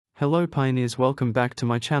Hello pioneers, welcome back to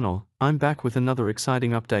my channel. I'm back with another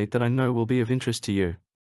exciting update that I know will be of interest to you.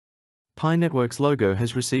 Pi Network's logo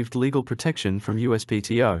has received legal protection from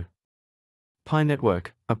USPTO. Pi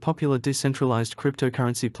Network, a popular decentralized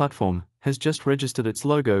cryptocurrency platform, has just registered its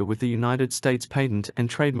logo with the United States Patent and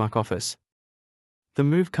Trademark Office. The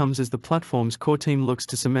move comes as the platform's core team looks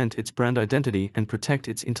to cement its brand identity and protect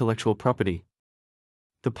its intellectual property.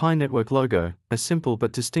 The Pi Network logo, a simple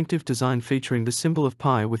but distinctive design featuring the symbol of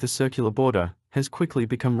pi with a circular border, has quickly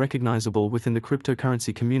become recognizable within the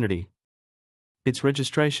cryptocurrency community. Its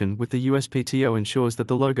registration with the USPTO ensures that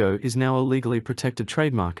the logo is now a legally protected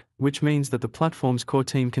trademark, which means that the platform's core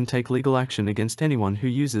team can take legal action against anyone who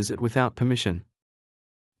uses it without permission.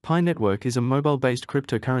 Pi Network is a mobile-based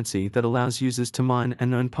cryptocurrency that allows users to mine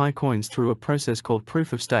and earn Pi coins through a process called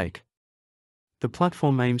proof of stake. The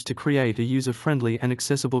platform aims to create a user-friendly and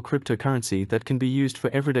accessible cryptocurrency that can be used for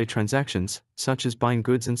everyday transactions, such as buying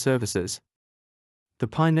goods and services. The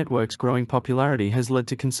Pi Network's growing popularity has led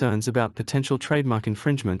to concerns about potential trademark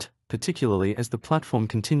infringement, particularly as the platform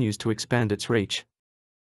continues to expand its reach.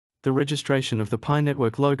 The registration of the Pi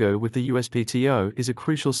Network logo with the USPTO is a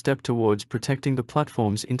crucial step towards protecting the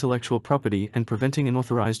platform's intellectual property and preventing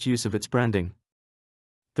unauthorized use of its branding.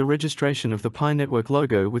 The registration of the Pi Network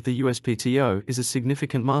logo with the USPTO is a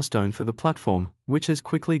significant milestone for the platform, which has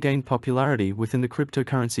quickly gained popularity within the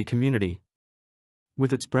cryptocurrency community.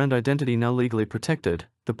 With its brand identity now legally protected,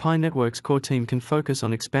 the Pi Network's core team can focus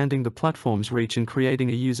on expanding the platform's reach and creating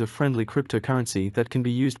a user-friendly cryptocurrency that can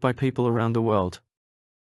be used by people around the world.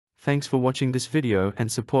 Thanks for watching this video and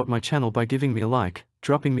support my channel by giving me a like,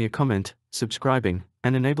 dropping me a comment, subscribing,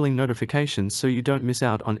 and enabling notifications so you don't miss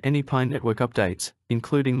out on any Pi Network updates,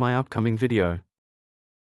 including my upcoming video.